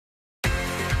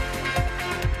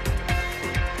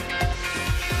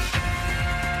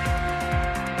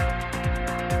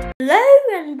Hello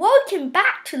and welcome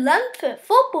back to London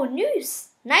Football News.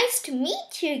 Nice to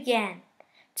meet you again.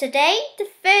 Today, the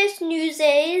first news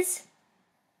is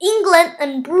England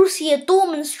and Borussia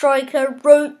Dortmund striker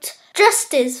wrote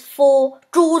justice for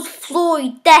George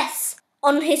Floyd's death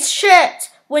on his shirt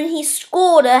when he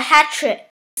scored a hat-trick.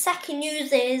 Second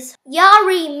news is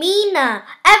Yerry Mina,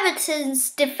 Everton's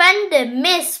defender,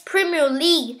 missed Premier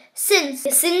League since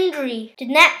his injury. The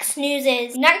next news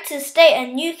is United States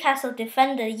and Newcastle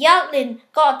defender Yardlin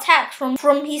got attacked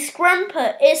from his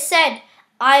grandpa. It said,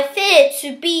 "I fear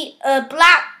to be a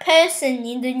black person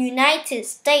in the United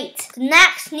States." The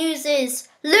next news is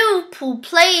Liverpool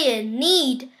player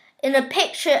need in a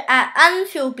picture at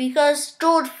Anfield because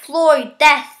George Floyd's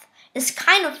death. It's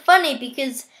kind of funny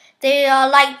because they are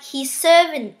like his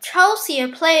servant. Chelsea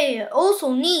player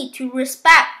also need to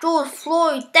respect George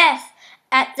Floyd's death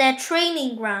at their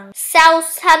training ground.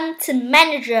 Southampton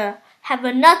manager have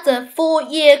another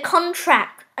 4-year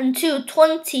contract until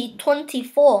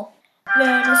 2024.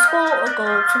 Werner scored a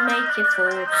goal to make it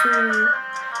 4-2.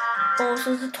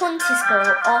 Also the 20th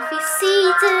goal of his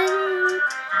season.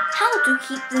 How to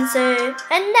keep them safe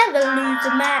and never lose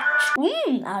a match.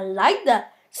 I like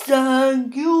that.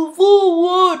 Thank you for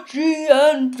watching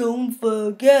and don't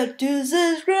forget to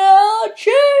subscribe our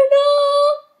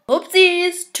channel. Hope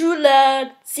this is too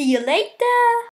loud. See you later.